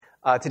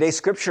Today's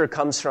scripture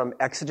comes from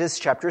Exodus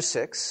chapter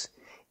 6,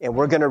 and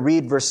we're going to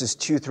read verses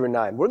 2 through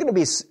 9. We're going to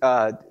be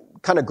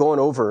kind of going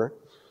over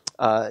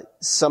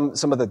some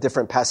of the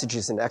different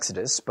passages in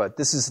Exodus, but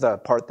this is the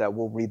part that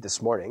we'll read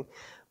this morning.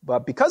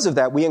 But because of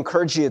that, we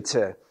encourage you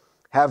to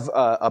have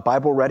a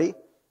Bible ready,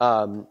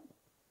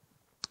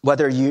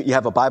 whether you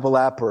have a Bible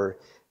app or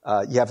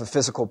you have a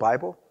physical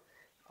Bible.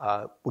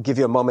 We'll give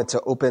you a moment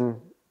to open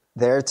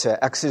there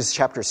to Exodus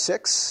chapter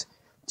 6,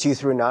 2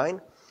 through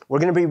 9. We're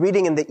going to be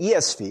reading in the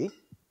ESV.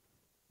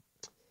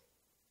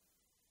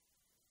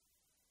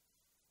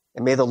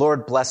 And may the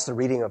Lord bless the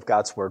reading of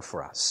God's word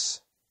for us.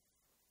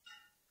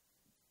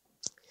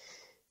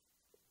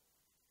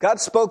 God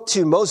spoke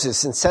to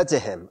Moses and said to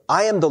him,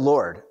 I am the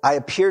Lord. I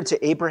appeared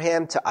to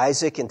Abraham, to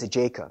Isaac, and to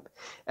Jacob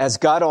as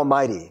God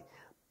Almighty.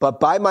 But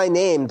by my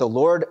name, the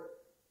Lord,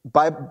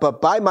 I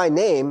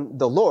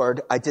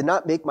did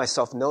not make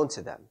myself known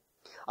to them.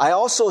 I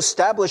also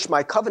established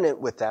my covenant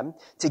with them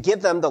to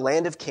give them the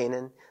land of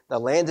Canaan, the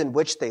land in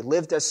which they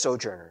lived as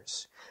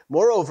sojourners.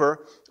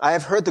 Moreover, I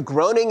have heard the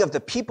groaning of the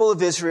people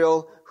of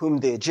Israel, whom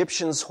the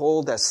Egyptians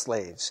hold as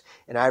slaves,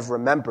 and I have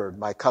remembered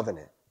my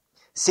covenant.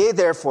 Say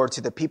therefore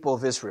to the people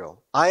of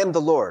Israel, I am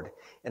the Lord,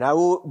 and I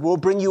will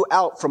bring you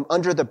out from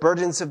under the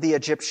burdens of the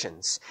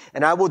Egyptians,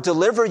 and I will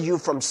deliver you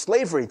from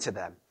slavery to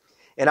them.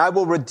 And I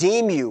will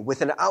redeem you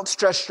with an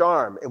outstretched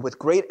arm and with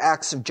great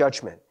acts of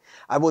judgment.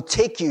 I will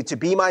take you to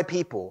be my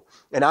people,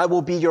 and I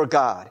will be your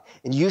God.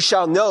 And you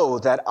shall know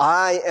that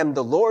I am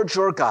the Lord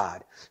your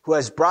God, who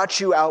has brought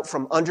you out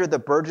from under the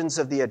burdens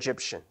of the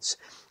Egyptians.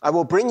 I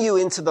will bring you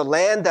into the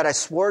land that I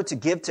swore to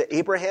give to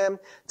Abraham,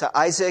 to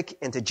Isaac,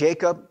 and to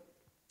Jacob.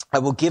 I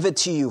will give it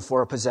to you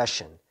for a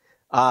possession.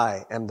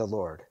 I am the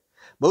Lord.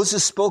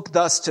 Moses spoke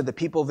thus to the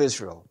people of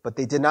Israel, but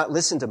they did not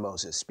listen to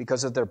Moses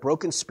because of their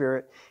broken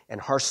spirit and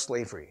harsh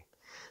slavery.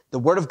 The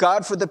word of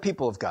God for the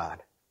people of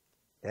God.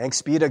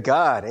 Thanks be to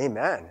God.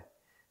 Amen.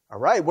 All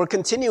right, we're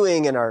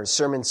continuing in our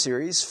sermon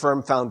series,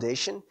 Firm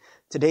Foundation.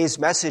 Today's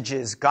message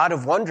is God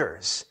of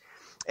Wonders.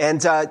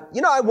 And,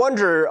 I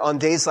wonder on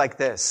days like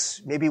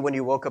this, maybe when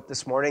you woke up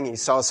this morning and you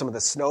saw some of the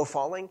snow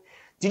falling,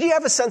 did you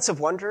have a sense of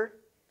wonder?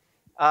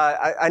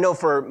 I know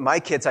for my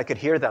kids, I could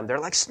hear them. They're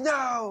like,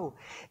 snow!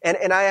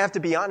 And I have to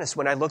be honest,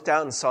 when I looked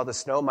out and saw the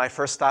snow, my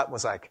first thought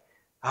was like,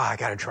 I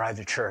got to drive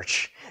to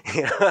church.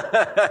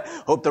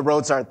 Hope the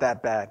roads aren't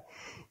that bad.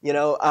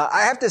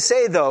 I have to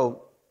say,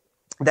 though,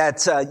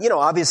 that,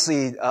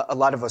 obviously a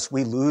lot of us,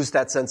 we lose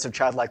that sense of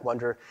childlike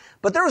wonder.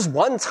 But there was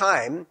one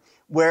time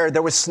where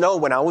there was snow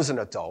when I was an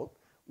adult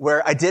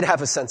where I did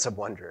have a sense of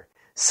wonder.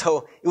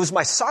 So it was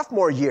my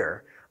sophomore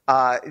year.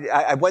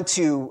 I went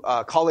to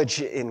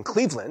college in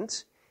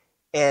Cleveland,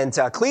 and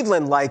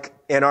Cleveland, like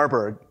Ann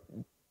Arbor,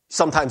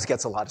 sometimes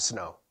gets a lot of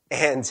snow.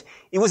 And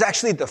it was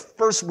actually the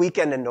first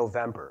weekend in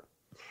November.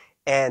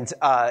 And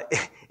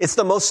it's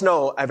the most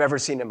snow I've ever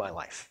seen in my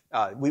life.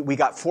 We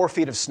got 4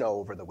 feet of snow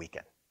over the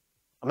weekend.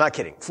 I'm not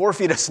kidding. 4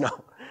 feet of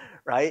snow,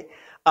 right?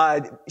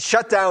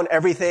 Shut down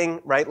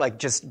everything, right? Like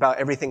just about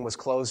everything was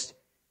closed.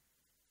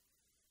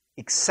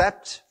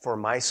 Except for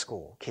my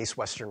school, Case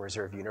Western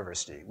Reserve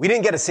University. We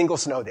didn't get a single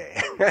snow day.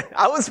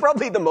 I was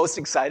probably the most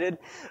excited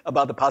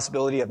about the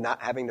possibility of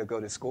not having to go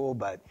to school,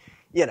 but,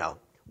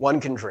 one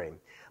can dream.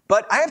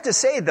 But I have to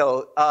say,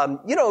 though,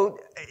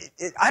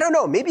 I don't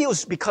know, maybe it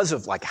was because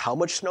of, how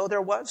much snow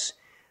there was,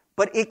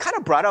 but it kind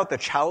of brought out the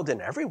child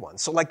in everyone.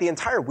 So, the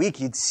entire week,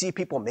 you'd see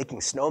people making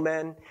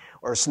snowmen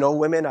or snow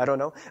women, I don't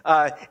know,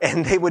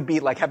 and they would be,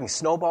 having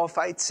snowball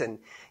fights. And,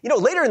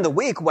 later in the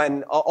week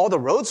when all the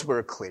roads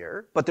were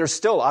clear, but there's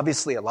still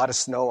obviously a lot of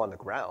snow on the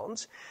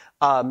ground,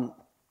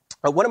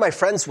 one of my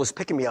friends was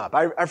picking me up.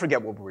 I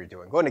forget what we were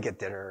doing, going to get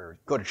dinner or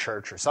go to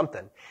church or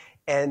something.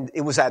 And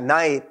it was at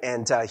night,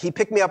 and he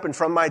picked me up in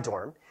front of my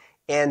dorm.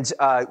 And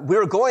we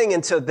were going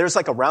there's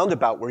a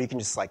roundabout where you can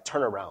just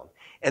turn around.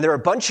 And there were a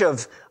bunch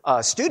of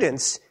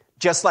students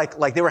just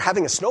like they were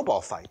having a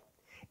snowball fight.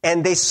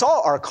 And they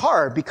saw our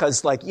car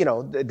because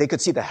they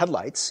could see the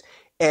headlights.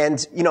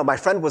 And, my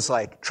friend was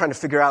trying to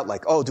figure out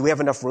do we have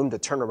enough room to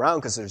turn around?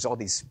 Because there's all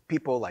these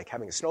people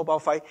having a snowball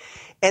fight.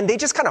 And they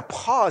just kind of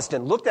paused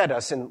and looked at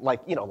us and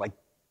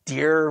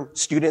deer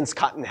students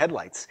caught in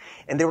headlights.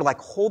 And they were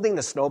holding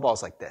the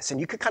snowballs like this. And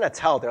you could kind of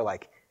tell they're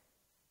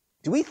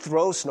do we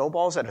throw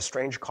snowballs at a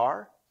strange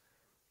car?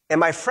 And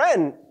my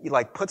friend, he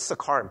puts the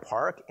car in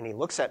park and he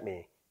looks at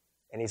me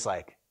and he's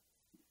like,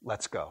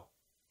 let's go.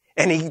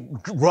 And he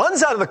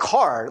runs out of the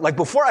car,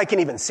 before I can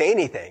even say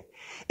anything.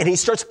 And he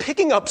starts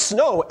picking up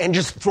snow and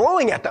just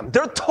throwing at them.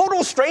 They're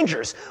total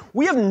strangers.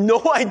 We have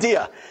no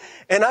idea.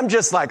 And I'm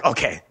just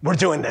okay, we're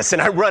doing this.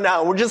 And I run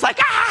out and we're just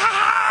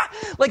ah!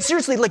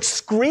 Seriously,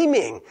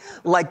 screaming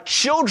like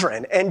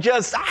children and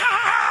just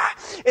ah!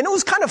 And it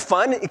was kind of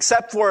fun,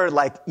 except for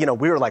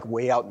we were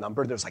way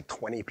outnumbered. There's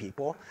 20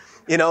 people.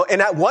 And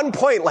at one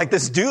point,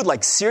 this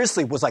dude,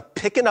 seriously was,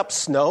 picking up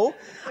snow.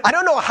 I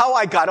don't know how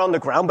I got on the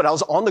ground, but I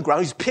was on the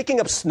ground. He's picking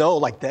up snow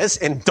like this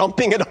and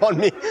dumping it on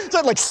me.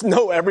 So,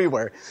 snow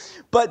everywhere.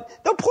 But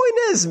the point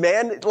is,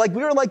 man,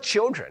 we were like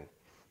children.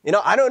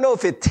 I don't know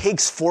if it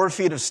takes 4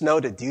 feet of snow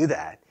to do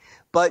that.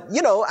 But,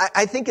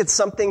 I think it's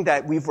something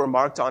that we've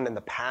remarked on in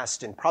the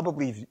past, and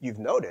probably you've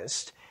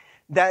noticed,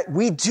 that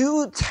we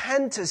do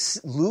tend to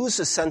lose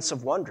a sense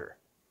of wonder.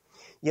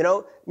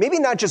 Maybe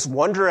not just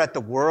wonder at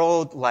the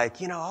world, like,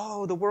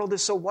 oh, the world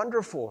is so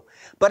wonderful.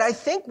 But I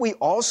think we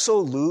also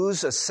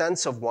lose a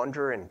sense of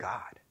wonder in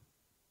God.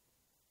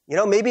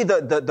 Maybe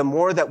the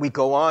more that we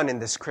go on in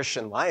this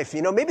Christian life,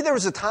 maybe there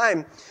was a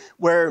time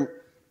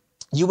where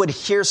you would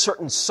hear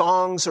certain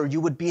songs or you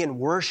would be in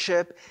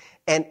worship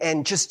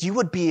and just you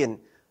would be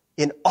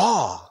in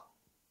awe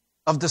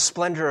of the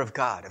splendor of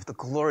God, of the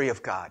glory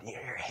of God.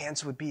 Your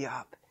hands would be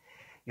up.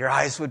 Your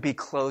eyes would be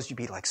closed. You'd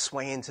be like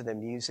swaying to the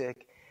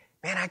music.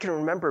 Man, I can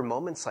remember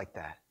moments like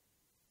that.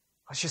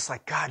 I was just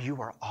like, God,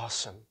 you are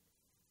awesome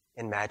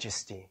in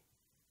majesty.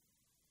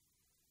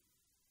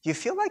 Do you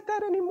feel like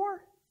that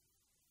anymore?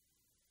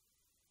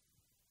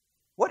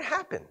 What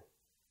happened?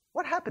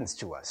 What happens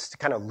to us to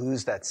kind of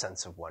lose that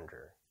sense of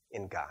wonder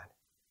in God?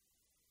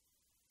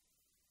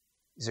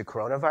 Is it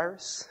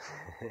coronavirus?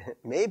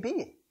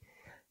 Maybe.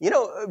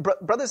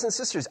 Brothers and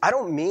sisters, I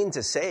don't mean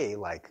to say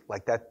like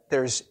that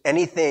there's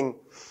anything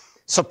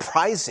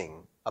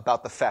surprising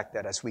about the fact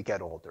that as we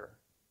get older,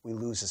 we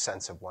lose a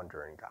sense of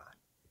wonder in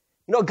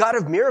God. God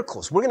of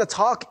miracles. We're going to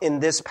talk in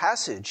this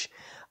passage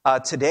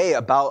today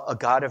about a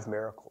God of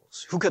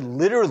miracles who could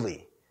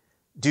literally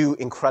do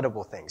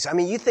incredible things. I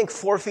mean, you think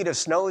 4 feet of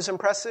snow is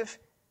impressive?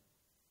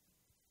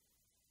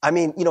 I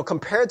mean,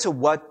 compared to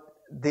what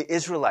the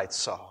Israelites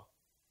saw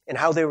and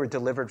how they were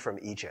delivered from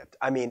Egypt,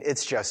 I mean,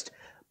 it's just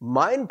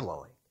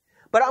mind-blowing.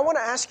 But I want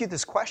to ask you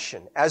this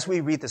question as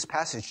we read this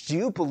passage. Do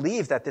you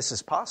believe that this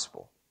is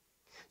possible?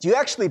 Do you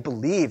actually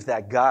believe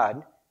that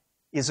God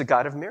is a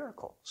God of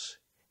miracles?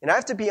 And I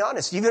have to be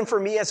honest, even for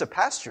me as a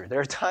pastor, there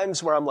are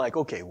times where I'm like,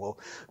 okay, well,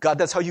 God,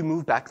 that's how you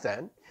moved back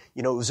then.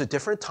 It was a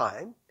different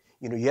time.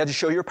 You had to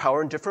show your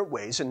power in different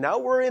ways. And now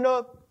we're in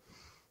a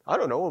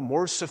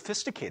more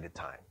sophisticated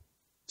time.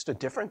 Just a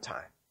different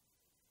time.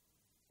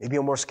 Maybe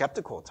a more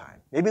skeptical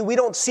time. Maybe we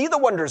don't see the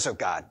wonders of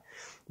God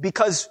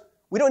because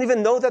we don't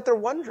even know that they're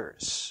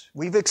wonders.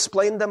 We've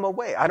explained them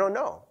away. I don't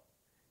know.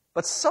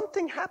 But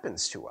something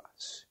happens to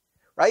us,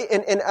 right?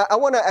 And I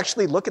want to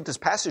actually look at this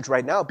passage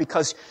right now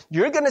because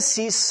you're going to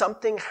see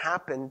something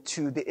happen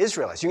to the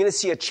Israelites. You're going to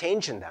see a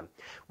change in them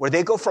where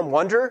they go from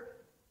wonder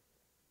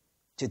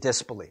to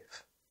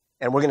disbelief.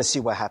 And we're going to see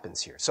what happens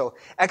here. So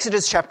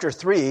Exodus chapter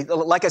 3,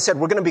 like I said,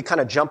 we're going to be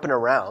kind of jumping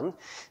around.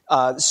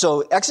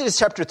 So Exodus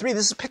chapter 3,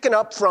 this is picking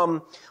up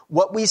from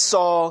what we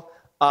saw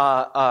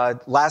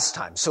last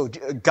time. So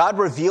God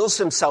reveals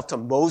himself to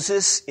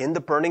Moses in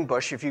the burning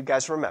bush, if you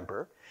guys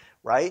remember,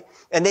 right?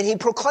 And then he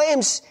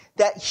proclaims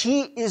that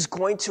he is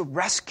going to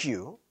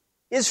rescue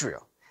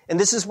Israel. And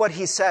this is what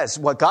he says,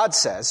 what God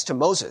says to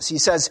Moses. He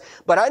says,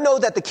 "But I know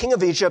that the king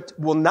of Egypt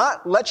will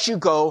not let you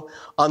go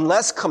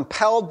unless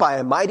compelled by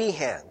a mighty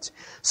hand.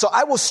 So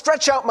I will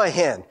stretch out my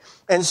hand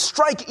and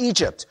strike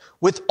Egypt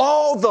with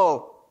all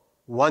the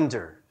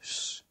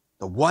wonders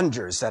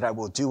that I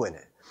will do in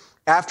it.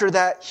 After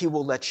that, he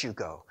will let you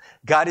go."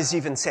 God is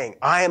even saying,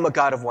 I am a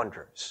God of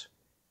wonders.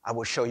 I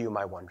will show you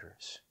my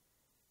wonders.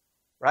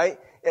 Right?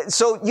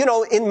 So,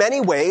 in many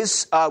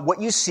ways,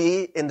 what you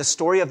see in the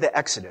story of the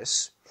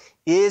Exodus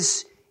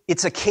is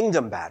it's a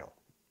kingdom battle,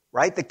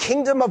 right? The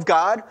kingdom of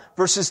God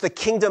versus the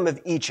kingdom of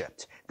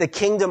Egypt, the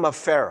kingdom of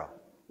Pharaoh,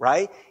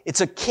 right?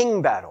 It's a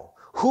king battle.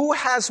 Who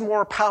has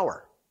more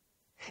power?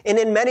 And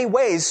in many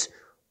ways,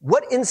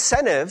 what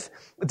incentive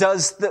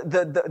does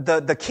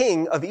the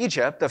king of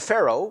Egypt, the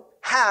Pharaoh,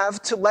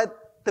 have to let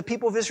the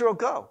people of Israel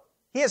go?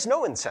 He has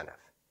no incentive.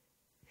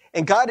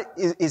 And God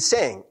is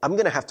saying, I'm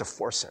going to have to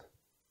force him,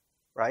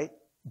 right?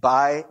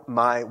 By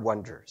my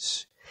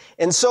wonders.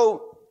 And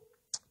so,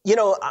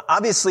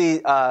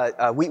 obviously,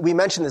 we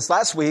mentioned this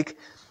last week,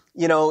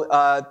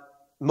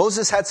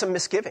 Moses had some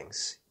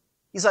misgivings.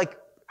 He's like,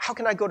 how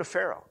can I go to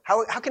Pharaoh?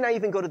 How can I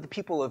even go to the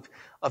people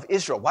of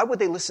Israel? Why would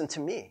they listen to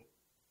me?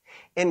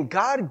 And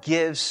God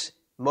gives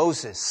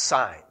Moses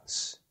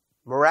signs,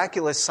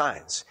 miraculous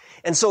signs.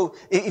 And so,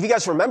 if you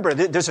guys remember,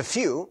 there's a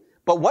few,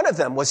 but one of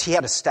them was he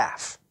had a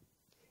staff.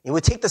 He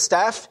would take the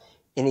staff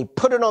and he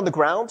put it on the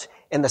ground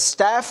and the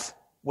staff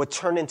would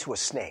turn into a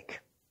snake.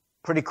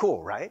 Pretty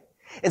cool, right?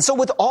 And so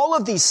with all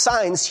of these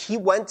signs, he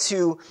went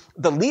to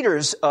the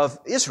leaders of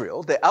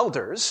Israel, the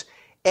elders,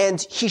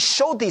 and he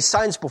showed these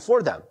signs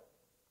before them.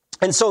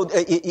 And so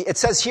it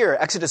says here,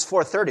 Exodus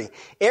 4:30,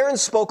 Aaron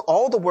spoke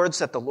all the words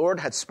that the Lord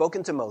had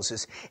spoken to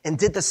Moses and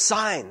did the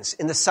signs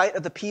in the sight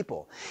of the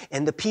people.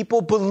 And the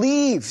people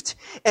believed.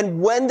 And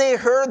when they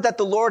heard that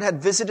the Lord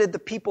had visited the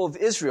people of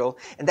Israel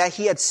and that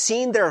he had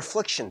seen their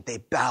affliction, they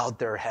bowed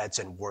their heads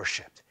and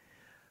worshiped.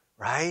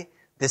 Right?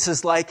 This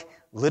is like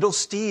little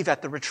Steve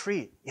at the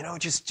retreat,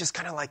 just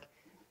kind of like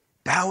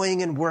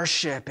bowing in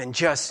worship and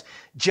just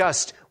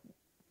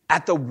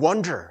at the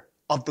wonder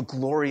of the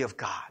glory of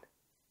God.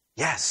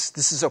 Yes,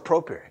 this is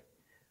appropriate,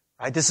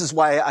 right? This is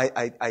why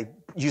I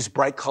use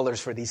bright colors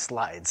for these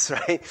slides,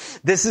 right?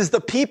 This is the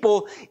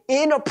people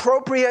in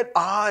appropriate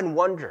awe and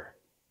wonder,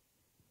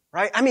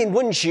 right? I mean,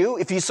 wouldn't you,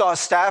 if you saw a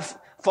staff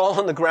fall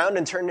on the ground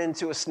and turn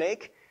into a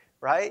snake,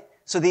 right?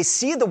 So they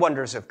see the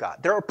wonders of God.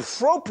 They're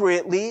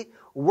appropriately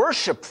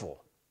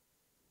worshipful.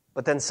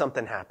 But then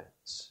something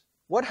happens.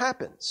 What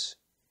happens?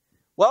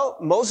 Well,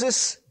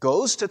 Moses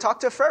goes to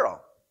talk to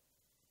Pharaoh.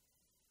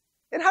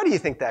 And how do you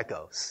think that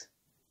goes?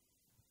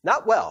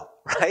 Not well,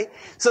 right?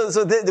 So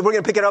we're going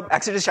to pick it up,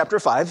 Exodus chapter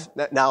 5.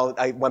 Now,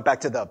 I went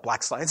back to the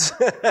black slides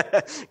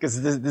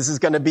because this is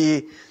going to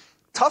be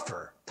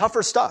tougher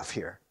stuff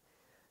here.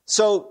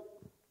 So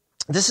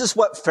this is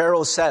what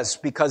Pharaoh says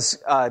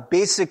because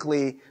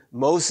basically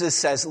Moses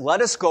says,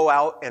 let us go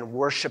out and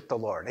worship the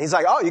Lord. And he's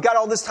like, oh, you got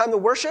all this time to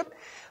worship?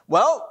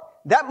 Well,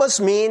 that must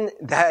mean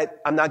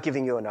that I'm not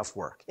giving you enough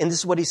work. And this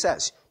is what he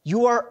says.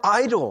 You are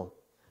idle.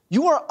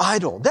 You are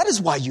idle. That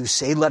is why you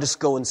say, let us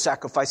go and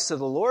sacrifice to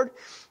the Lord.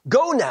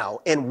 Go now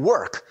and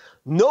work.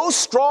 No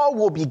straw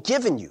will be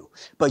given you,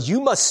 but you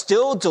must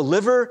still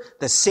deliver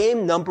the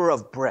same number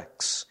of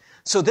bricks.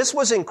 So this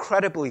was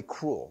incredibly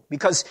cruel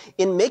because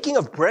in making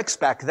of bricks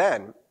back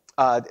then,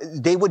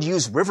 they would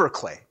use river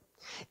clay.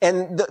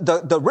 And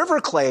the river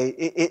clay,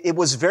 it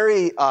was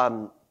very,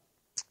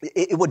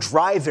 it would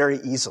dry very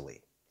easily.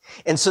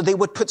 And so they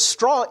would put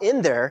straw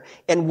in there,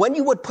 and when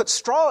you would put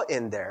straw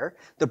in there,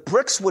 the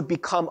bricks would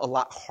become a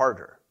lot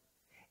harder.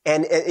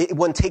 And it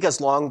wouldn't take as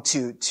long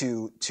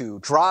to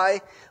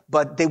dry,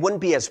 but they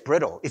wouldn't be as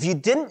brittle. If you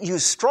didn't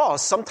use straw,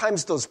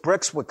 sometimes those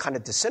bricks would kind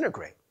of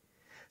disintegrate.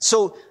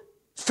 So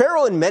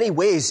Pharaoh in many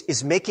ways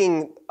is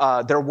making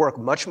their work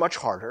much, much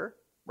harder,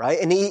 right?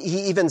 And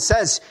he even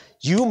says,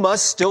 you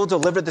must still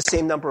deliver the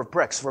same number of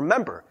bricks.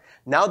 Remember,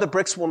 now the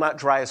bricks will not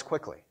dry as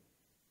quickly.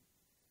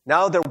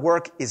 Now their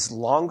work is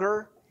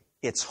longer,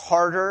 it's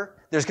harder.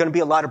 There's going to be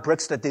a lot of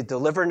bricks that they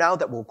deliver now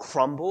that will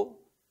crumble,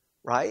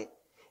 right?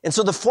 And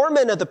so the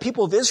foremen of the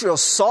people of Israel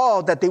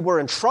saw that they were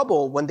in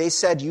trouble when they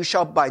said, you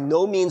shall by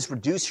no means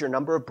reduce your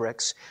number of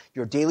bricks,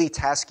 your daily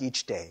task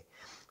each day.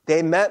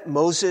 They met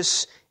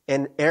Moses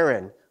and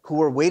Aaron, who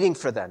were waiting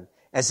for them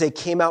as they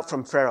came out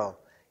from Pharaoh.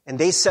 And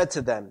they said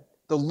to them,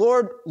 the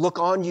Lord look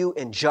on you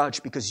and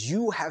judge because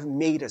you have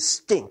made a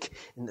stink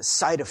in the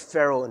sight of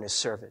Pharaoh and his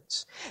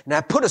servants. And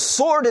I put a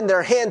sword in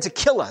their hand to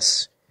kill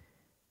us.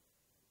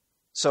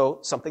 So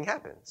something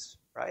happens,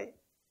 right?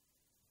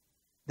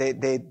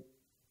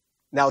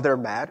 Now they're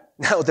mad.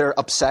 Now they're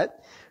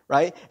upset,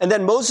 right? And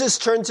then Moses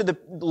turned to the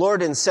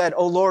Lord and said,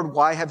 oh Lord,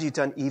 why have you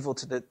done evil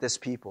to this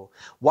people?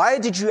 Why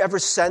did you ever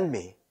send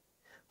me?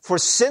 For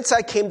since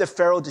I came to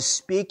Pharaoh to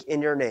speak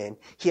in your name,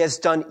 he has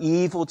done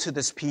evil to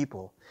this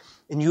people.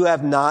 And you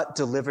have not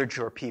delivered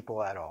your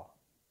people at all.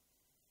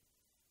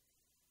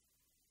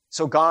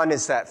 So gone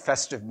is that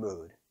festive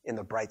mood in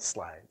the bright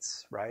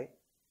slides, right?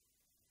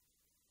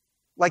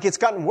 Like it's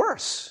gotten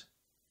worse.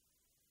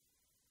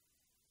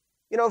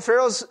 You know,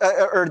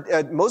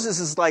 Moses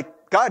is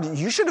like, God,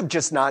 you should have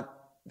just not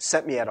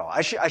sent me at all.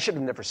 I should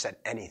have never said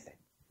anything.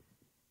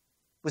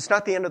 But it's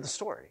not the end of the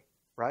story,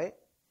 right?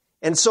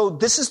 And so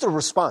this is the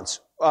response.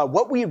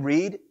 What we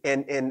read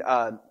in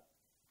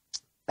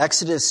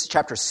Exodus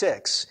chapter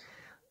 6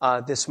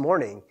 this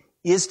morning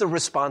is the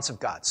response of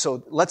God.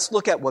 So let's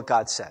look at what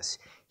God says.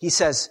 He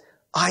says,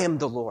 I am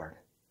the Lord.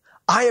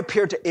 I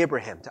appeared to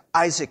Abraham, to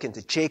Isaac, and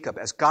to Jacob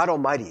as God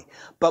Almighty.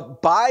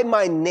 But by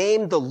my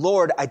name, the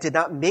Lord, I did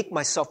not make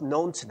myself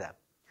known to them.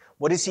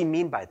 What does he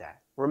mean by that?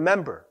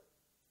 Remember,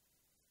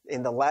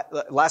 in the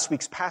last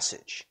week's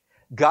passage,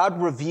 God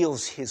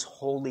reveals his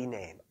holy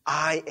name.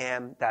 I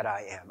am that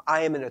I am.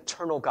 I am an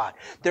eternal God.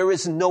 There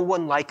is no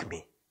one like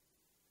me,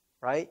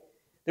 right?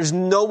 There's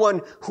no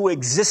one who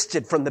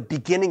existed from the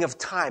beginning of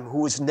time, who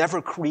was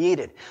never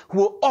created, who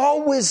will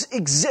always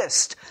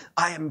exist.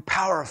 I am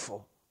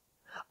powerful.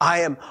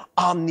 I am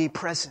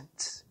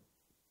omnipresent.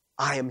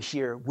 I am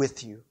here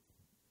with you,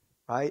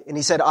 right? And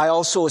he said, I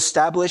also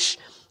establish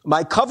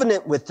my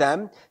covenant with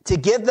them to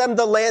give them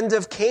the land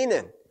of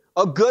Canaan,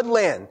 a good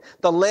land,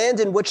 the land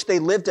in which they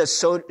lived as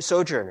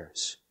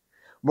sojourners.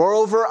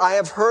 Moreover, I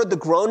have heard the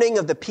groaning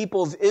of the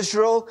people of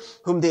Israel,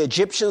 whom the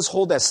Egyptians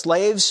hold as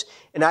slaves,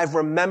 and I've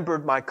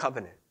remembered my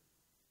covenant.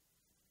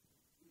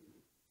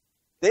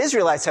 The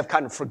Israelites have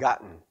kind of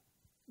forgotten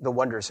the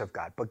wonders of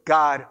God, but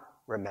God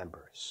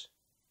remembers.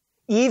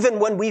 Even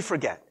when we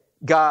forget,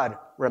 God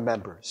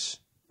remembers,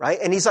 right?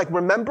 And he's like,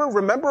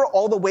 remember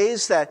all the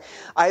ways that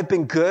I've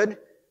been good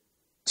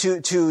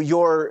to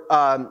your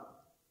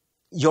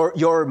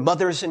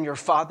mothers and your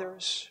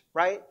fathers,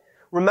 right?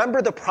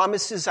 Remember the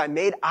promises I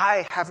made.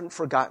 I haven't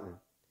forgotten.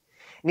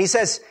 And he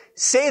says,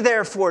 say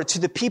therefore to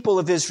the people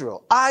of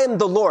Israel, I am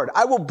the Lord.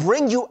 I will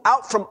bring you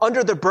out from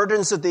under the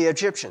burdens of the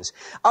Egyptians.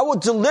 I will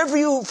deliver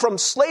you from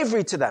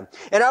slavery to them,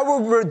 and I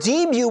will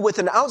redeem you with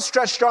an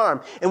outstretched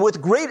arm and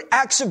with great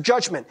acts of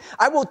judgment.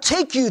 I will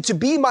take you to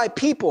be my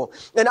people,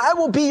 and I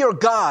will be your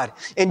God,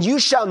 and you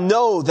shall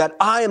know that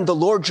I am the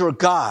Lord your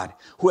God,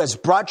 who has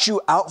brought you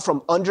out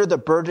from under the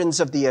burdens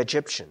of the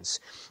Egyptians.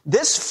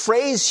 This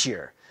phrase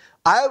here,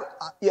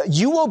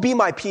 you will be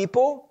my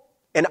people,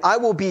 and I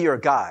will be your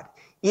God,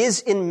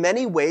 is in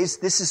many ways,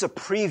 this is a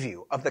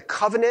preview of the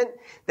covenant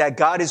that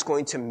God is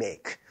going to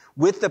make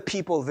with the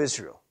people of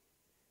Israel.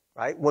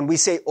 right? When we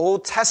say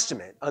Old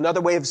Testament,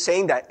 another way of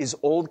saying that is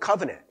Old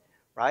Covenant,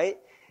 right?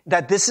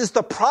 That this is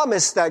the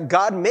promise that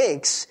God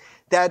makes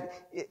that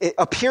it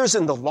appears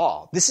in the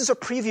law. This is a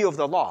preview of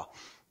the law.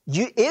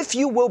 If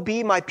you will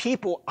be my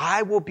people,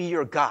 I will be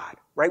your God,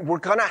 right? We're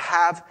going to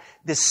have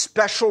this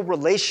special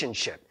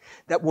relationship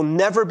that will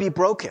never be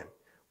broken,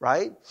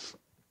 right?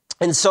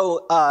 And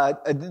so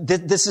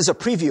this is a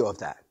preview of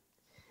that.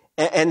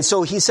 And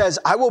so he says,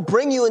 I will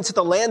bring you into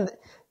the land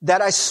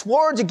that I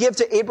swore to give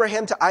to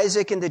Abraham, to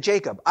Isaac, and to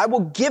Jacob. I will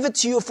give it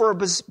to you for a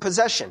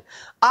possession.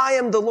 I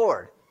am the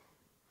Lord.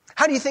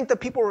 How do you think the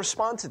people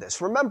respond to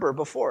this? Remember,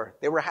 before,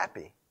 they were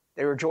happy.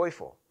 They were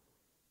joyful.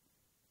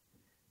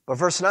 But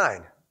verse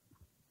 9,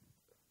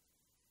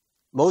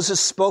 Moses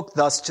spoke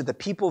thus to the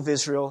people of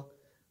Israel,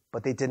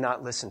 but they did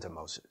not listen to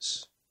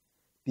Moses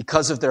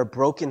because of their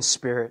broken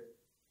spirit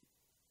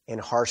and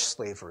harsh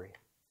slavery.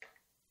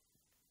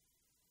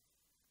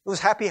 It was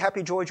happy,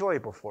 happy, joy, joy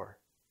before,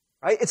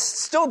 right? It's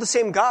still the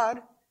same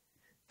God.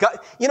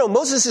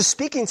 Moses is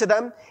speaking to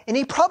them, and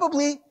he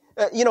probably,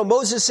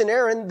 Moses and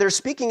Aaron, they're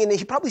speaking, and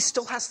he probably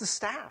still has the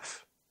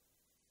staff.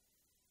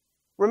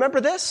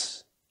 Remember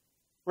this?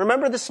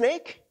 Remember the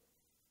snake?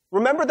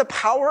 Remember the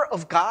power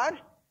of God?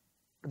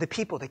 But the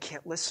people, they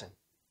can't listen.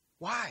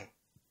 Why?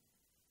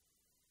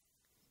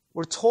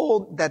 We're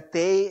told that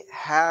they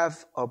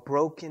have a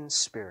broken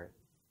spirit.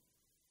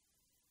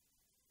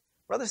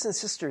 Brothers and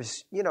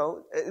sisters,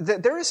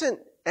 there isn't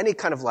any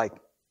kind of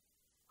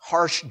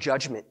harsh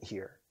judgment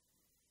here.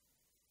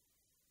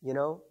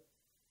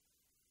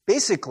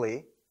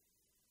 Basically,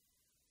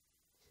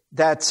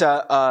 that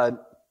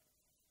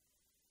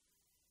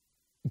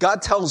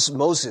God tells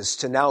Moses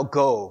to now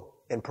go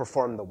and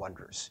perform the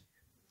wonders.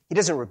 He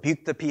doesn't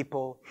rebuke the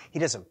people. He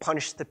doesn't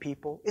punish the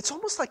people. It's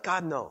almost like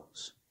God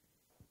knows.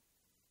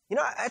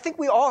 I think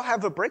we all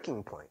have a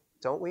breaking point,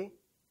 don't we?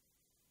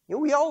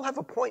 We all have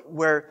a point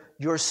where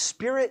your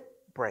spirit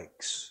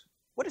breaks.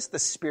 What is the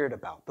spirit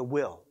about? The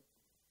will,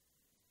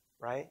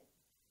 right?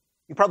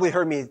 You probably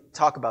heard me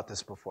talk about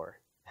this before.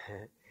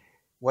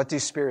 What do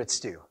spirits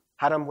do?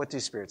 Hadam, what do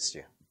spirits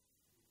do?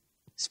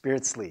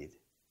 Spirits lead.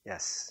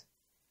 Yes.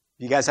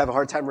 You guys have a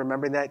hard time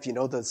remembering that if you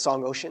know the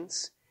song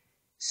Oceans?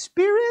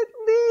 Spirit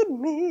lead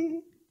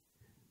me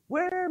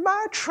where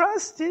my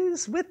trust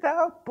is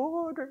without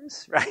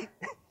borders, right?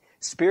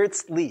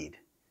 Spirits lead.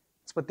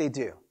 That's what they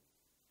do.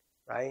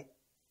 Right?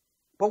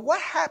 But what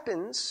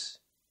happens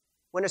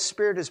when a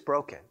spirit is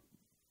broken?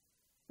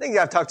 I think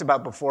I've talked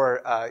about before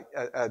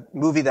a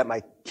movie that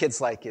my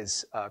kids like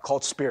is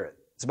called Spirit.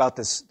 It's about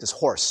this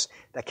horse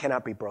that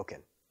cannot be broken.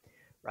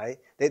 Right?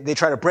 They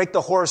try to break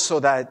the horse so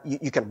that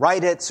you can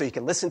ride it, so you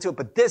can listen to it,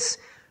 but this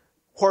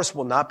horse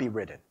will not be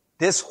ridden.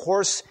 This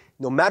horse,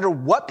 no matter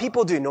what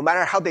people do, no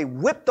matter how they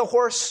whip the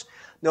horse,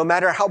 no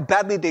matter how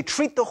badly they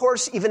treat the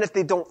horse, even if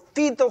they don't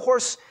feed the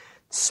horse,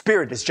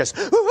 Spirit is just,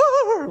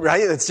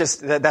 right? It's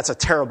just, that's a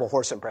terrible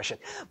horse impression.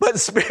 But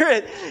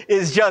Spirit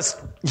is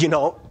just,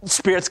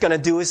 Spirit's going to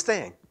do his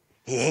thing.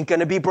 He ain't going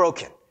to be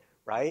broken,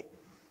 right?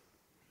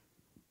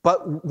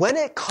 But when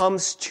it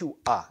comes to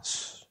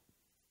us,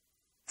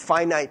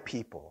 finite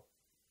people,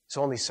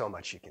 there's only so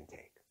much you can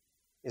take,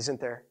 isn't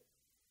there?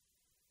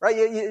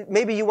 Right?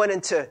 Maybe you went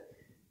into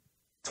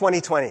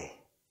 2020,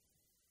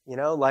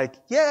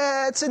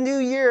 it's a new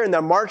year, and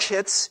then March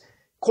hits,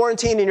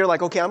 quarantine, and you're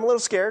like, okay, I'm a little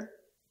scared.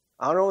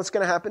 I don't know what's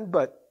going to happen,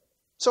 but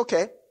it's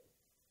okay.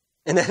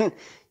 And then,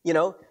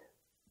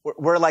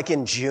 we're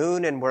in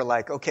June, and we're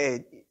like,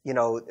 okay,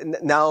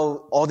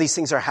 now all these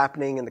things are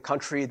happening in the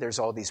country. There's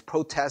all these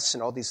protests,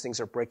 and all these things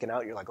are breaking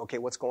out. You're like, okay,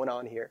 what's going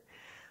on here?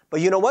 But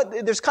you know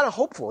what? There's kind of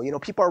hopeful.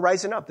 People are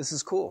rising up. This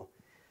is cool.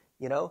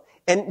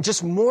 And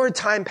just more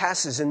time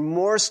passes, and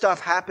more stuff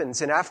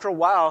happens. And after a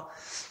while,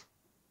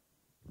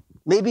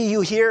 maybe you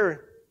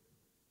hear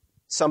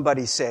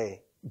somebody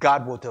say,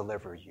 God will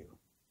deliver you.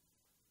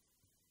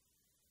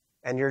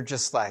 And you're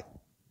just like,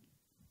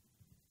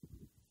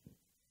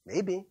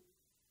 maybe.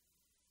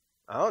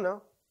 I don't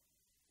know.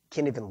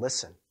 Can't even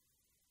listen.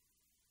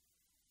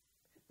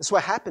 That's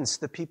what happens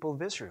to the people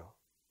of Israel.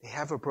 They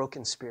have a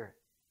broken spirit.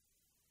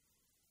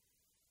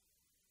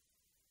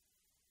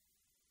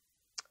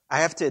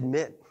 I have to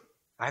admit,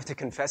 I have to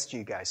confess to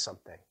you guys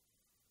something.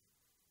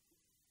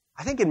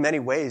 I think in many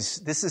ways,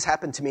 this has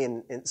happened to me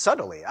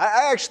subtly.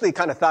 I actually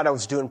kind of thought I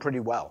was doing pretty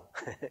well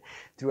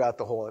throughout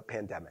the whole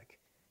pandemic.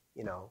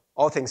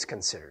 All things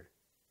considered.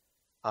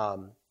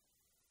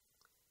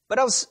 But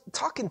I was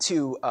talking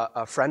to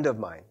a friend of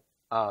mine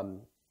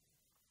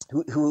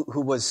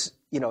who was,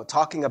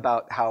 talking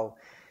about how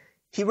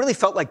he really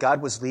felt like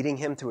God was leading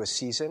him through a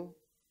season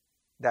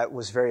that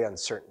was very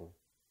uncertain.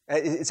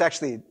 It's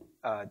actually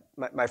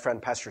my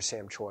friend, Pastor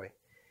Sam Choi.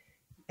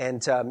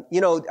 And,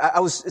 I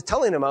was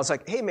telling him, I was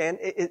like, hey, man,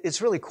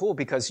 it's really cool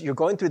because you're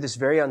going through this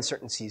very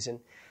uncertain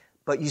season,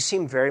 but you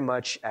seem very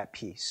much at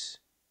peace.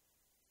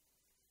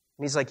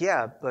 And he's like,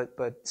 yeah,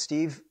 but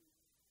Steve,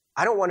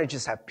 I don't want to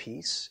just have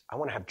peace. I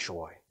want to have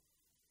joy.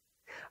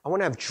 I want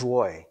to have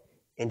joy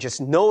in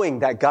just knowing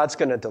that God's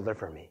going to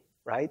deliver me,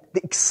 right?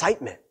 The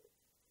excitement.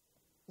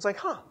 was like,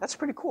 that's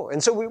pretty cool.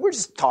 And so we were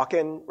just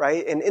talking,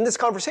 right? And in this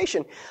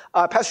conversation,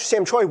 Pastor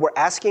Sam Choi, we're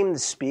asking him to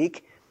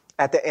speak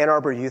at the Ann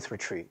Arbor Youth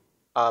Retreat.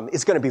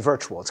 It's going to be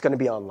virtual. It's going to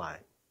be online,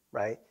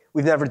 right?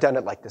 We've never done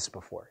it like this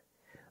before.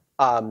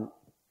 So,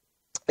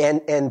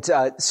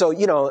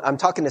 I'm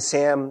talking to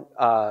Sam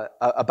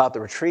about the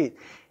retreat,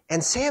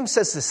 and Sam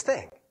says this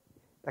thing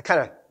that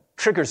kind of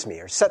triggers me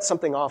or sets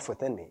something off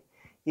within me.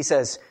 He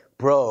says,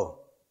 bro,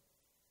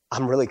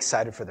 I'm really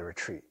excited for the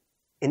retreat.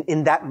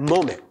 In that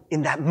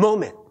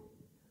moment,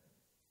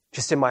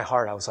 just in my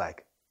heart, I was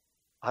like,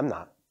 I'm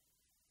not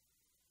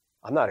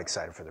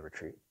excited for the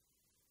retreat.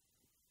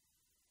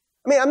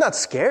 I mean, I'm not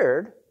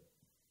scared.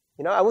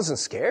 I wasn't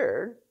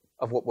scared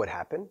of what would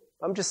happen.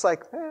 I'm just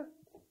like,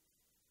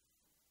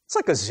 it's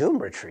like a Zoom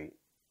retreat.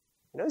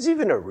 Is it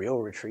even a real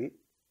retreat?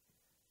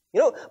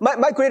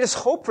 My greatest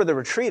hope for the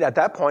retreat at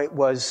that point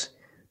was,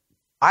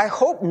 I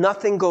hope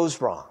nothing goes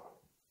wrong.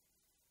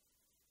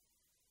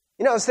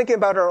 I was thinking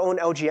about our own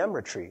LGM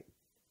retreat,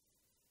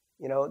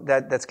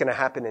 that's going to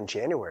happen in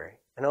January.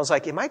 And I was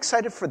like, am I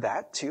excited for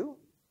that too?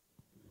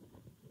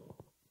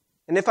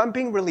 And if I'm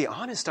being really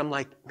honest, I'm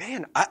like,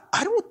 man,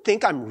 I don't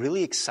think I'm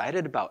really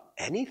excited about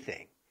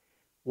anything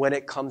when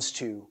it comes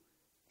to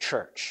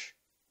church,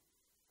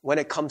 when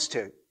it comes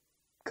to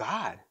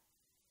God.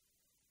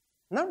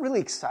 I'm not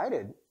really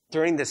excited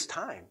during this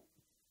time.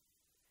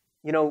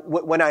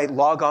 When I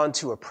log on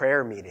to a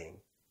prayer meeting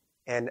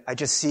and I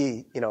just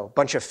see, a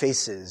bunch of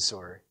faces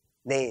or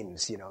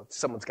names,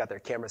 someone's got their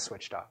camera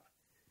switched off.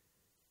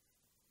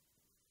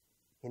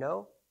 And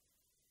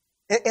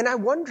I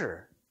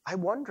wonder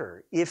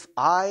if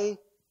I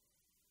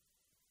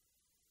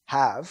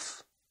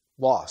have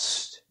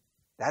lost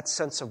that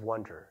sense of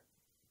wonder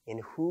in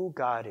who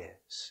God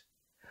is.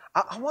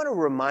 I want to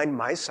remind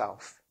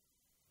myself,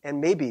 and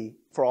maybe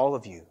for all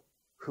of you,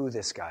 who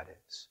this God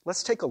is.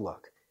 Let's take a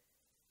look.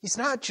 He's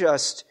not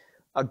just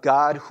a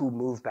God who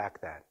moved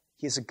back then.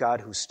 He is a God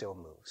who still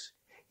moves.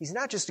 He's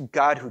not just a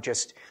God who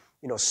just,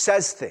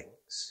 says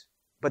things,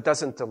 but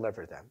doesn't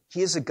deliver them.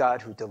 He is a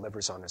God who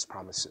delivers on his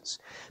promises.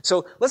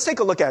 So let's take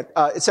a look at,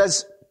 it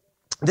says,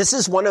 this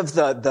is one of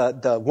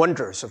the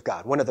wonders of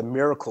God, one of the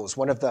miracles,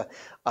 one of the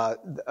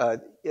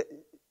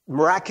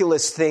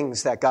miraculous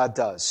things that God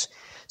does.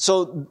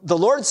 So the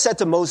Lord said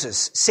to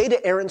Moses, say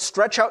to Aaron,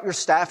 stretch out your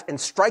staff and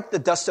strike the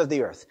dust of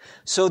the earth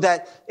so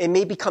that it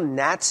may become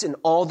gnats in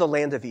all the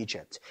land of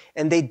Egypt.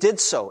 And they did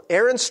so.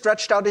 Aaron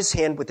stretched out his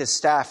hand with his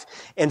staff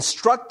and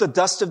struck the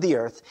dust of the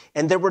earth,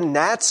 and there were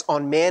gnats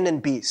on man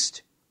and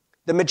beast.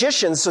 The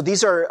magicians, so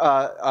these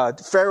are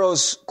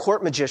Pharaoh's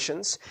court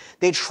magicians,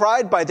 they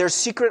tried by their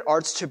secret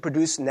arts to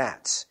produce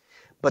gnats,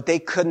 but they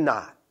could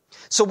not.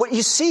 So what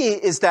you see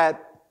is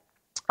that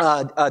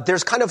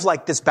there's kind of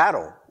like this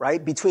battle,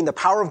 right, between the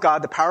power of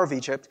God, the power of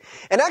Egypt.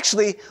 And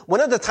actually,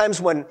 one of the times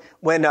when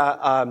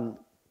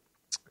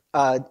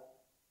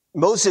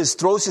Moses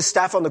throws his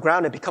staff on the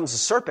ground and becomes a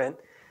serpent,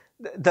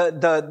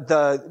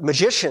 the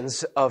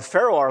magicians of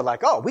Pharaoh are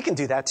like, oh, we can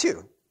do that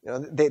too.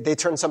 They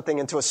turn something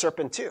into a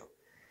serpent too.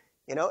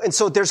 And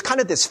so there's kind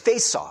of this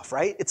face-off,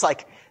 right? It's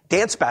like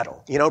dance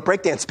battle,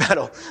 breakdance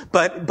battle,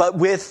 but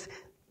with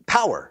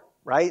power,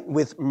 right?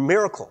 With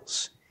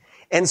miracles.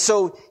 And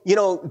so,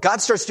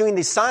 God starts doing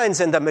these signs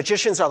and the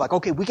magicians are like,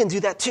 okay, we can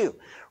do that too,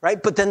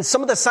 right? But then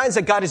some of the signs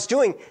that God is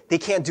doing, they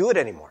can't do it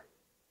anymore,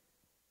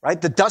 right?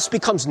 The dust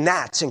becomes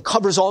gnats and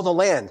covers all the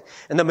land.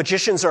 And the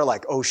magicians are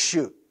like, oh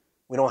shoot,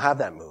 we don't have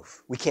that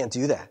move. We can't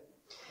do that.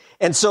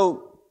 And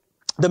so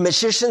the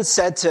magicians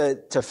said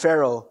to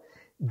Pharaoh,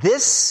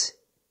 this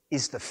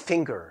is the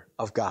finger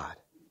of God.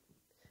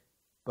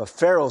 But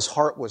Pharaoh's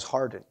heart was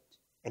hardened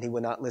and he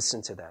would not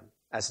listen to them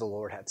as the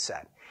Lord had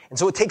said. And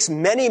so it takes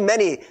many,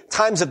 many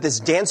times of this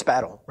dance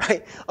battle,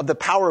 right, of the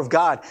power of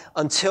God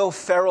until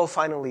Pharaoh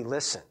finally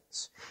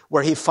listens,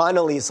 where he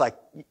finally is like,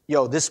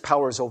 yo, this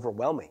power is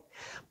overwhelming.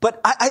 But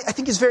I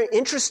think it's very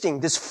interesting,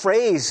 this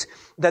phrase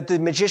that the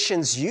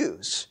magicians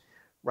use,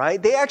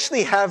 right? They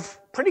actually have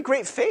pretty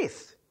great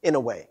faith in a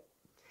way.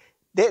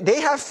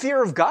 They have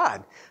fear of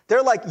God.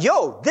 They're like,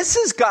 yo, this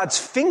is God's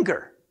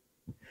finger,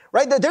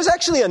 right? There's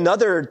actually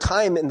another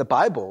time in the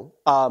Bible,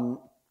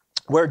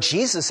 where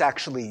Jesus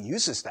actually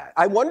uses that.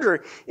 I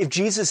wonder if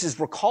Jesus is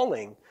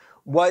recalling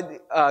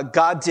what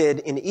God did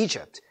in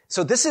Egypt.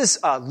 So this is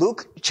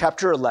Luke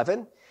chapter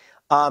 11.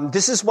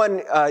 This is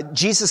when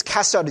Jesus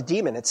cast out a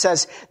demon. It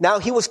says, now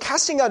he was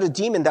casting out a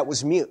demon that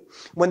was mute.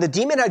 When the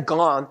demon had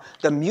gone,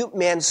 the mute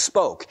man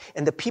spoke,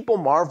 and the people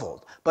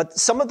marveled. But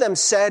some of them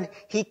said,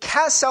 he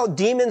casts out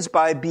demons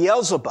by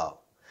Beelzebub,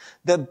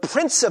 the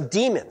prince of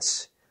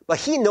demons. But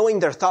he, knowing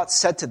their thoughts,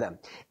 said to them,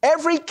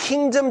 every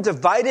kingdom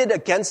divided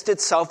against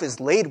itself is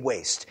laid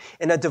waste,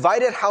 and a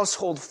divided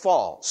household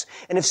falls.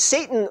 And if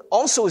Satan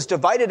also is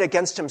divided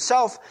against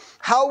himself,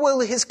 how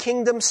will his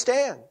kingdom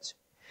stand?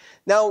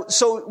 Now,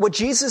 so what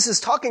Jesus is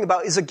talking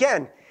about is,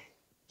 again,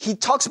 he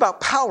talks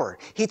about power.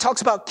 He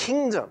talks about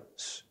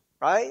kingdoms,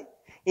 right?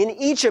 In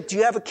Egypt,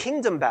 you have a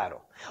kingdom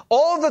battle.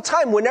 All the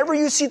time, whenever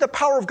you see the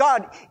power of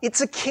God,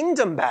 it's a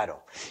kingdom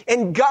battle.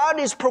 And God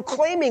is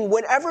proclaiming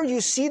whenever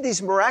you see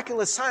these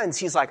miraculous signs,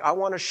 he's like, I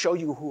want to show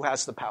you who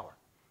has the power,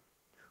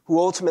 who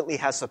ultimately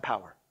has the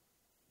power.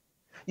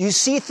 You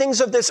see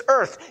things of this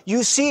earth.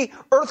 You see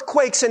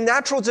earthquakes and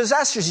natural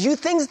disasters.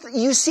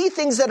 You see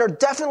things that are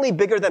definitely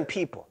bigger than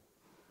people.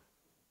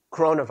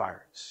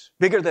 Coronavirus,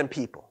 bigger than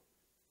people.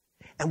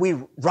 And we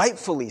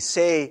rightfully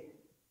say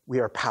we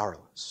are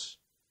powerless.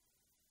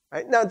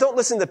 Right? Now, don't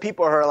listen to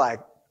people who are like,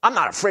 I'm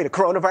not afraid of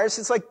coronavirus.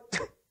 It's like,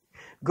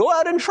 go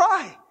out and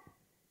try.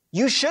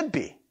 You should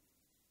be.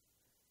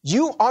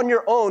 You on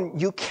your own,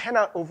 you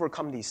cannot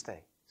overcome these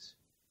things.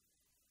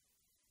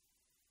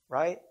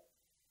 Right?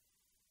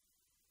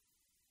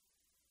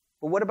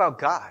 But what about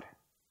God?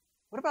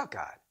 What about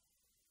God?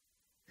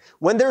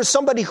 When there's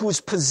somebody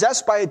who's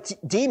possessed by a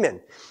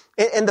demon,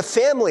 and the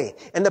family,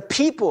 and the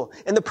people,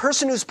 and the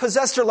person who's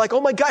possessed are like,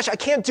 oh my gosh, I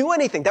can't do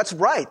anything. That's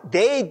right.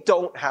 They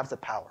don't have the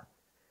power.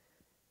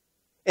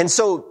 And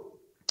so,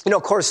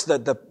 of course,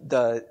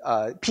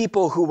 the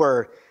people who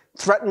were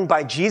threatened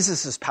by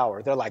Jesus'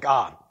 power, they're like,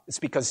 it's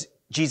because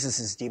Jesus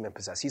is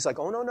demon-possessed. He's like,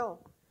 oh, no.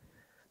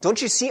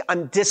 Don't you see?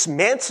 I'm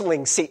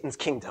dismantling Satan's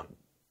kingdom.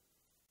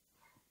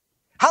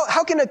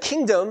 How can a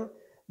kingdom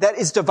that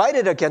is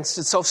divided against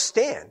itself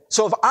stand?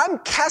 So if I'm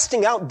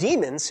casting out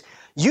demons,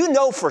 you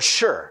know for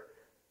sure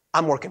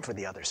I'm working for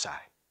the other side,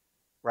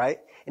 right?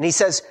 And he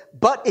says,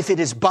 but if it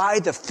is by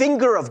the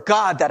finger of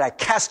God that I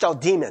cast out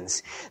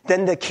demons,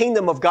 then the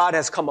kingdom of God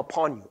has come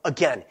upon you.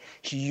 Again,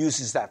 he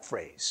uses that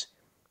phrase,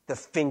 the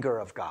finger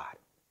of God.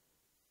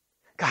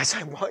 Guys,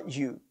 I want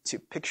you to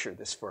picture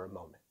this for a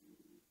moment.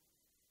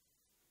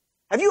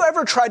 Have you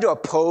ever tried to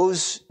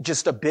oppose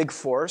just a big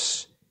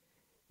force?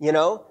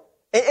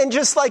 And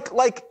just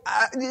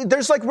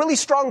there's really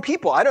strong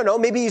people. I don't know,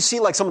 maybe you see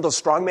some of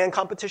those strongman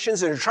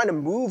competitions and they're trying to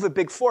move a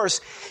big force.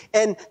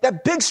 And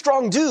that big,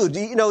 strong dude,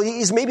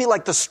 he's maybe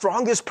the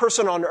strongest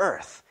person on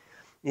earth.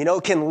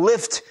 Can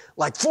lift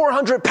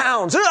 400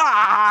 pounds.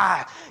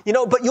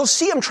 But you'll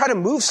see him try to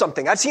move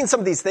something. I've seen some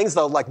of these things,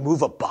 they'll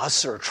move a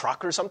bus or a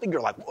truck or something.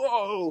 You're like,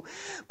 whoa.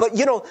 But,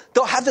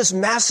 they'll have this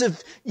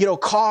massive,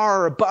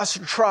 car or bus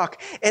or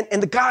truck.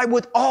 And the guy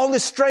with all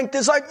his strength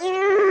is like,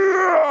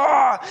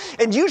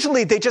 and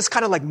usually they just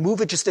kind of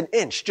move it just an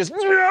inch. Just,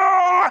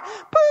 boop.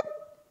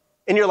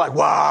 And you're like,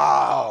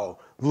 wow,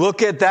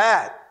 look at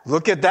that.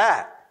 Look at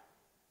that.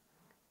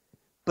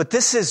 But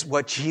this is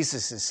what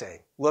Jesus is saying.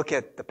 Look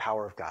at the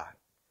power of God.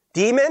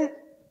 Demon,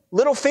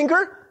 little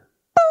finger,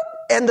 boop,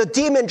 and the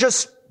demon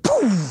just,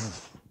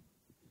 poof,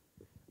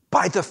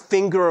 by the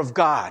finger of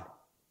God,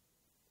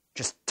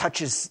 just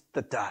touches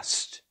the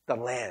dust, the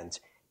land,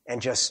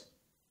 and just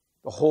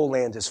the whole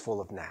land is full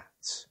of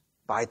gnats.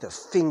 By the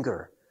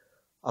finger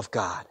of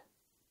God.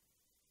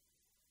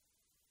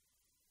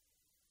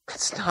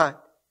 It's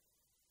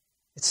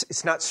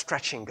not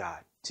stretching God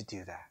to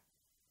do that.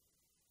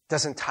 It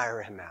doesn't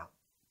tire him out.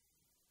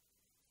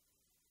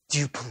 Do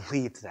you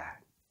believe that?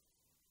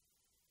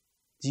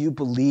 Do you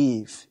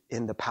believe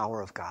in the power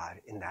of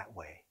God in that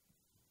way?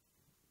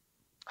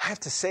 I have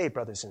to say,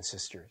 brothers and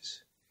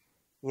sisters,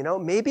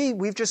 maybe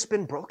we've just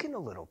been broken a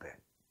little bit.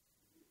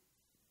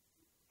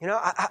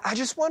 I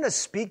just want to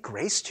speak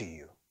grace to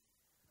you.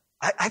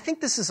 I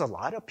think this is a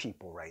lot of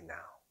people right now.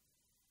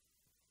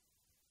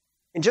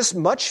 And just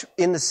much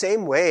in the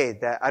same way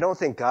that I don't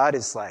think God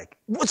is like,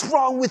 what's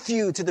wrong with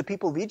you to the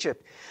people of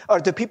Egypt,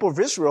 or the people of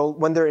Israel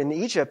when they're in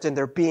Egypt and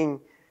they're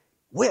being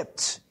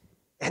whipped,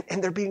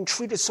 and they're being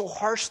treated so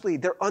harshly.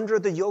 They're under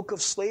the yoke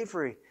of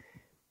slavery.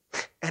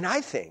 And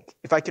I think,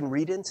 if I can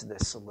read into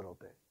this a little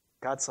bit,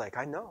 God's like,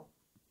 I know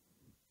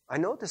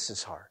this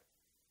is hard.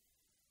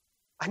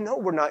 I know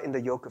we're not in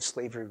the yoke of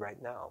slavery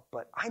right now,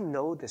 but I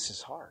know this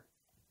is hard.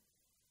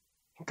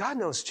 And God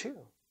knows too.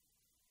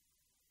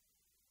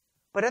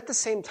 But at the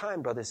same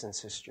time, brothers and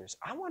sisters,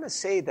 I want to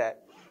say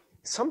that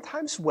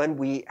sometimes when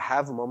we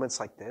have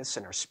moments like this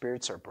and our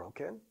spirits are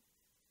broken,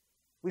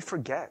 we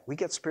forget. We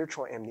get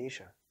spiritual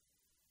amnesia.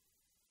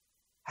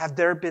 Have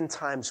there been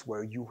times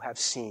where you have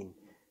seen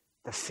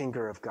the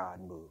finger of God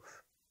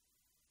move?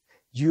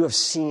 You have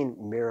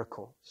seen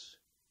miracles.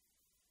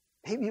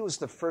 Maybe it was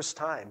the first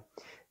time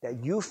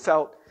that you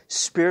felt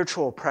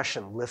spiritual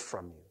oppression lift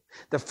from you.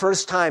 The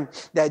first time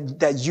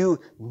that you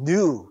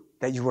knew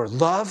that you were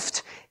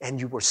loved and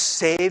you were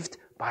saved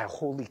by a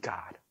holy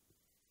God.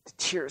 The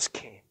tears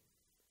came.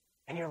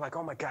 And you're like,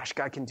 oh my gosh,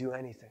 God can do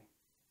anything.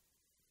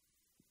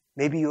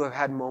 Maybe you have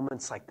had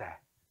moments like that.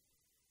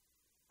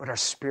 But our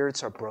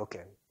spirits are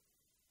broken.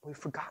 We've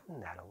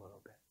forgotten that a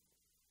little bit.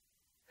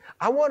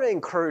 I want to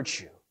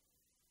encourage you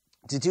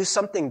to do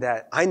something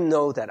that I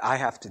know that I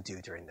have to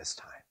do during this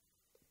time.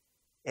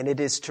 And it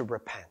is to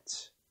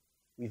repent.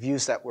 We've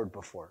used that word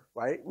before,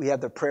 right? We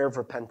have the prayer of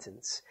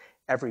repentance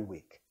every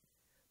week.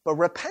 But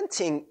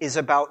repenting is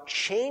about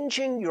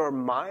changing your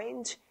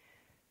mind.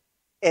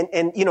 And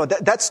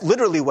that's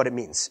literally what it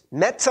means.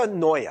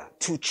 Metanoia,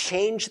 to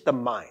change the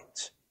mind.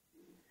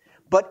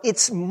 But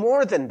it's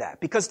more than that,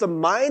 because the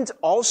mind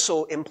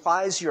also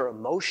implies your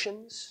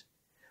emotions,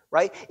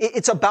 right?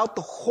 It's about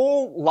the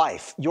whole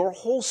life, your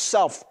whole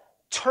self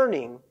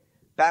turning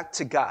back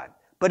to God.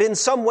 But in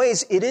some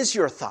ways, it is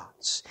your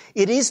thoughts.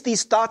 It is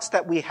these thoughts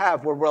that we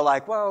have where we're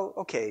like, well,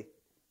 okay,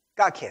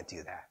 God can't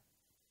do that.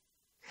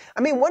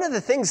 I mean, one of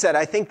the things that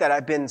I think that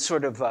I've been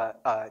sort of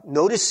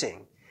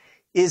noticing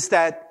is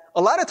that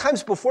a lot of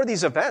times before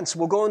these events,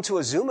 we'll go into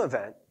a Zoom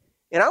event,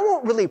 and I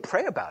won't really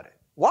pray about it.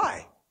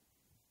 Why?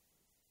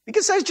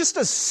 Because I just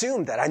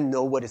assume that I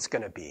know what it's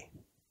going to be.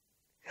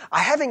 I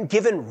haven't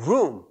given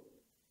room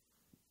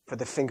for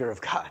the finger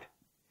of God,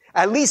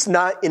 at least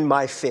not in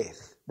my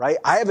faith, right?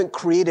 I haven't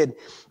created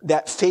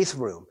that faith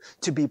room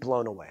to be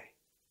blown away.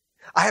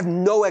 I have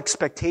no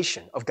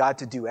expectation of God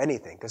to do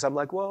anything because I'm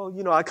like, well,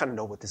 I kind of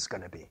know what this is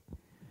going to be,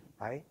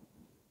 right?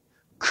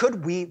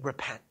 Could we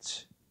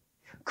repent?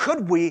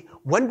 Could we,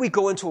 when we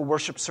go into a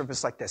worship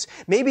service like this,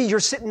 maybe you're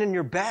sitting in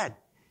your bed,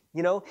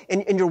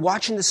 and you're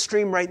watching the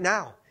stream right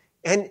now.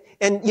 And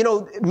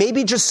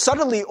maybe just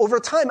subtly over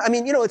time,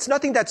 it's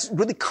nothing that's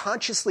really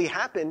consciously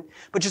happened,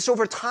 but just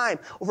over time,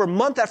 over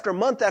month after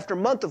month after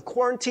month of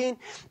quarantine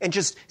and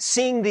just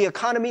seeing the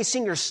economy,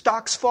 seeing your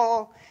stocks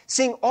fall,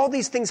 seeing all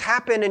these things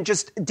happen and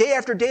just day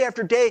after day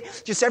after day,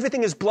 just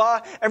everything is blah,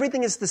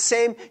 everything is the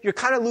same. You're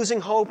kind of losing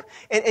hope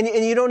and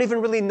you don't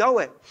even really know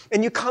it.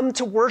 And you come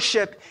to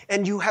worship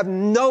and you have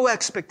no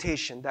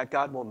expectation that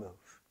God will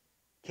move.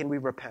 Can we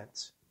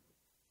repent?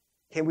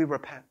 Can we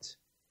repent?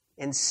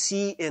 And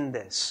see in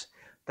this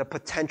the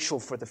potential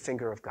for the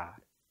finger of God.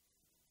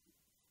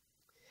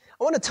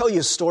 I want to tell you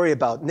a story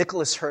about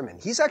Nicholas Herman.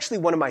 He's actually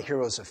one of my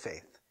heroes of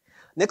faith.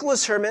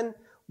 Nicholas Herman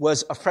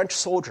was a French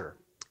soldier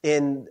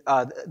in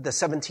the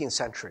 17th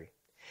century.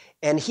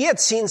 And he had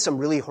seen some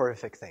really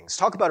horrific things.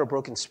 Talk about a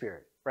broken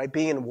spirit, right?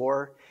 Being in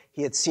war,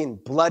 he had seen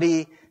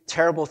bloody,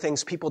 terrible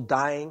things, people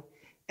dying.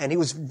 And he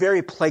was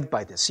very plagued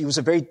by this. He was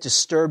a very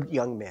disturbed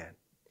young man.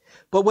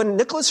 But when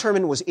Nicholas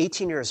Herman was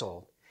 18 years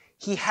old,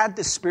 he had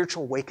this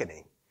spiritual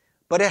awakening,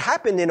 but it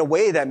happened in a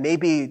way that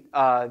maybe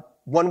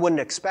one wouldn't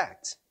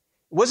expect.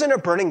 It wasn't a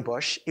burning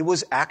bush. It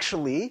was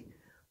actually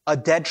a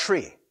dead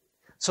tree.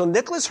 So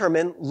Nicholas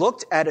Herman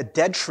looked at a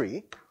dead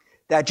tree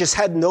that just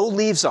had no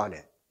leaves on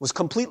it, was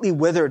completely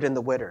withered in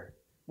the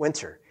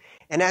winter.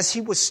 And as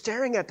he was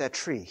staring at that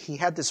tree, he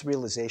had this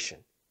realization.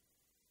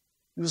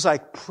 He was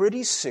like,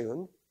 pretty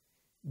soon,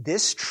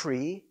 this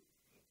tree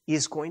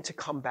is going to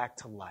come back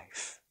to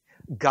life.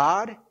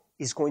 God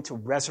is going to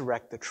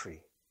resurrect the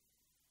tree.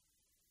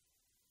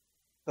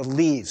 The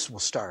leaves will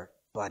start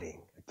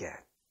budding again.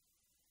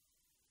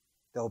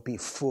 They'll be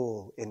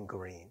full and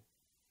green.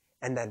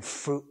 And then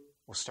fruit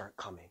will start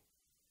coming.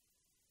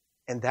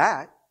 And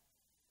that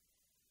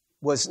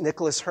was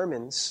Nicholas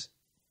Herman's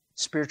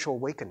spiritual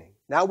awakening.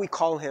 Now we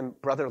call him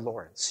Brother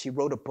Lawrence. He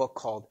wrote a book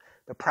called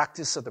The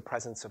Practice of the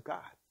Presence of God,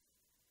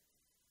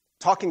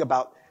 talking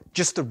about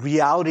just the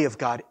reality of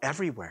God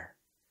everywhere.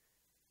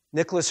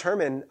 Nicholas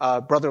Herman,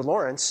 Brother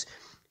Lawrence,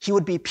 he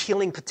would be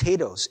peeling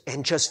potatoes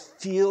and just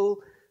feel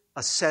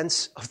a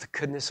sense of the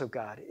goodness of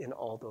God in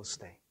all those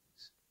things.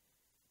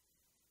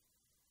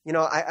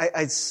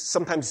 I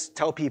sometimes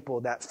tell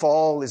people that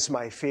fall is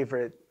my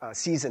favorite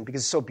season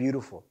because it's so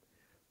beautiful,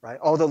 right?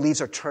 All the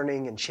leaves are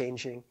turning and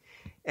changing.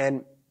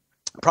 And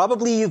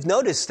probably you've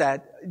noticed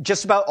that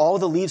just about all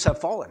the leaves have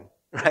fallen,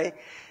 right?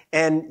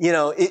 And,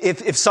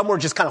 if some were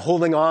just kind of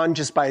holding on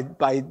just by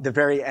the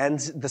very end,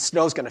 the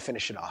snow's going to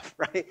finish it off,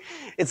 right?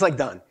 It's like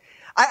done.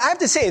 I have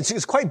to say,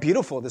 it's quite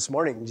beautiful this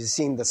morning, just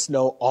seeing the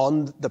snow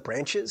on the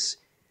branches.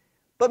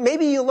 But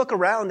maybe you look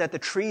around at the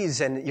trees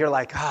and you're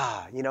like,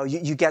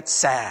 you get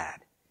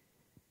sad.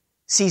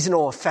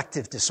 Seasonal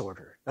affective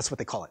disorder. That's what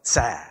they call it,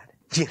 sad.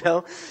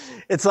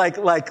 It's like,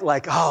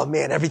 oh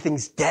man,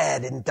 everything's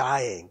dead and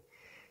dying,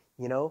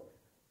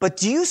 But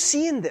do you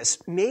see in this,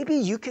 maybe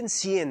you can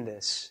see in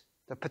this,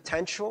 the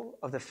potential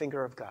of the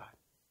finger of God.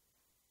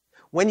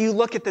 When you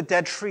look at the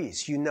dead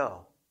trees,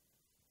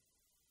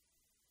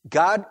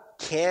 God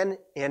can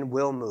and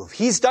will move.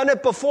 He's done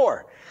it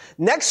before.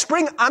 Next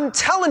spring, I'm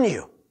telling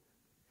you,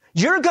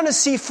 you're going to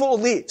see full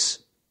leaves.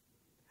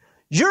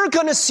 You're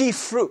going to see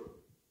fruit.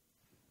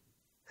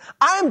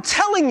 I'm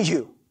telling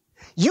you,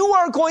 you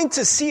are going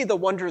to see the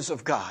wonders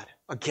of God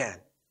again.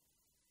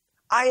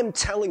 I am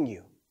telling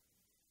you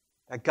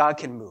that God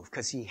can move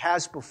because he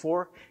has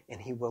before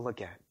and he will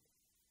again.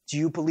 Do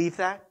you believe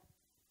that?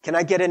 Can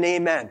I get an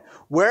amen?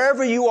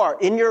 Wherever you are,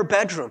 in your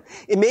bedroom,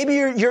 and maybe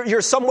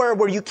you're somewhere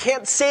where you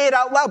can't say it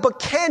out loud, but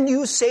can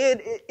you say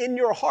it in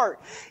your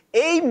heart?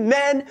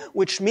 Amen,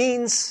 which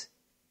means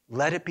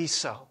let it be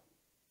so.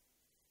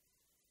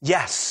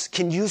 Yes.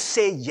 Can you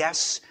say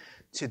yes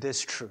to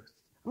this truth?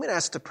 I'm going to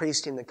ask the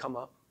praise team to come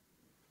up.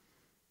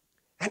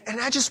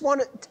 And I just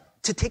want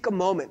to take a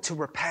moment to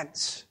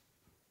repent.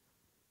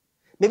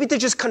 Maybe to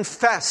just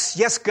confess,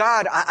 yes,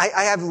 God,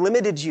 I have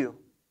limited you.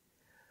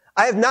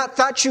 I have not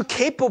thought you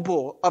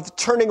capable of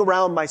turning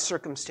around my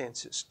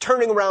circumstances,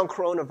 turning around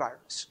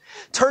coronavirus,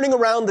 turning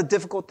around the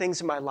difficult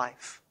things in my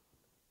life.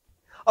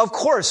 Of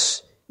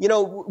course,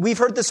 we've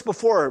heard this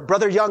before.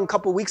 Brother Young, a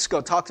couple weeks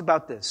ago, talked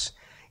about this.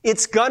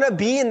 It's gonna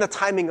be in the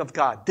timing of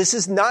God. This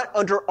is not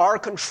under our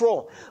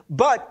control,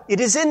 but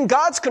it is in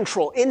God's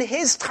control, in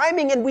His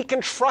timing, and we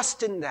can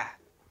trust in that.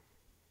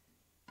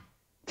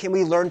 Can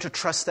we learn to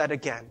trust that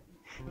again?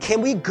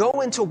 Can we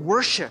go into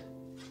worship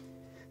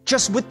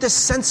just with this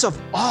sense of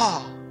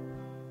awe?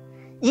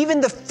 Even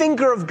the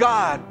finger of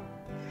God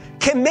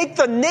can make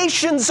the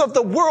nations of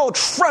the world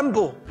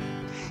tremble.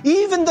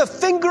 Even the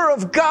finger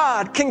of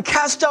God can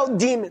cast out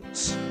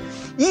demons.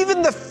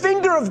 Even the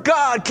finger of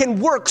God can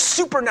work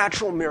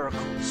supernatural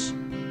miracles.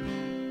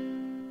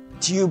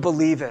 Do you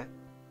believe it?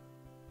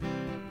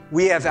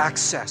 We have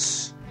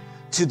access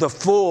to the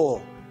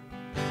full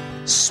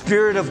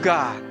Spirit of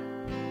God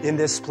in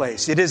this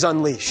place. It is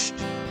unleashed.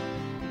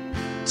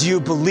 Do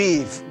you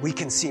believe we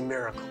can see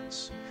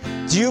miracles?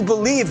 Do you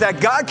believe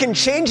that God can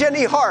change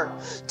any heart?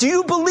 Do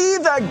you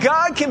believe that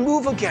God can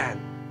move again?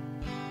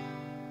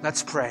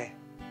 Let's pray.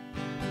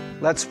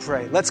 Let's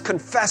pray. Let's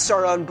confess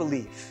our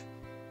unbelief.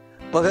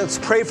 But let's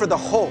pray for the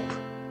hope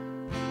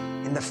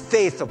and the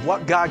faith of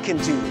what God can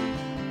do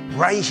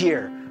right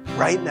here,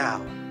 right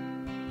now.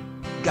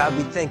 God,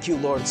 we thank you,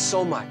 Lord,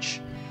 so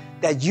much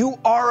that you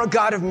are a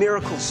God of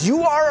miracles.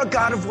 You are a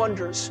God of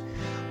wonders.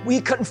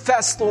 We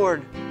confess,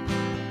 Lord,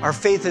 our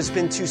faith has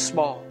been too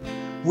small.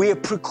 We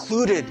have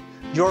precluded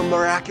your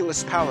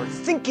miraculous power,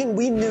 thinking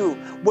we knew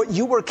what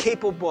you were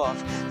capable of,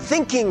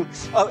 thinking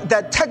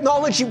that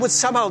technology would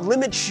somehow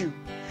limit you,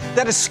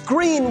 that a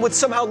screen would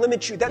somehow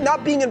limit you, that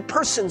not being in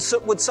person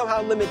would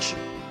somehow limit you.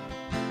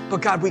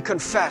 But God, we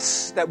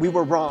confess that we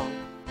were wrong.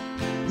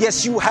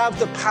 Yes, you have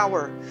the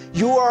power.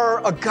 You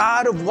are a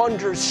God of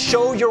wonders.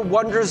 Show your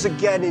wonders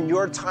again in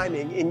your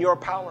timing, in your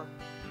power.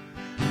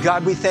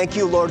 God, we thank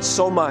you, Lord,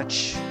 so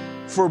much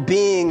for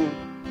being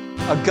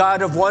a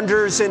God of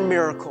wonders and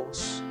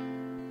miracles.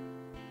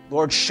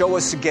 Lord, show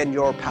us again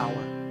your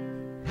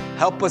power.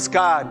 Help us,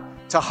 God,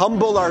 to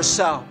humble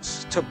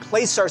ourselves, to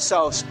place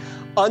ourselves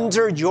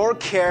under your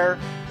care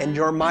and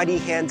your mighty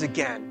hand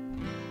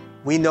again.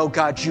 We know,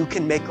 God, you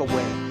can make a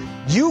way.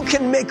 You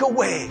can make a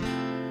way,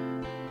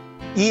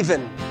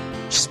 even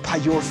just by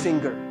your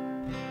finger,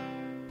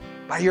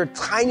 by your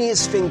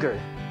tiniest finger.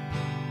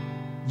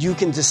 You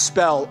can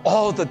dispel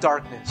all the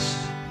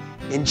darkness.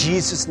 In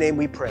Jesus' name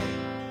we pray.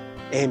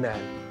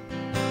 Amen.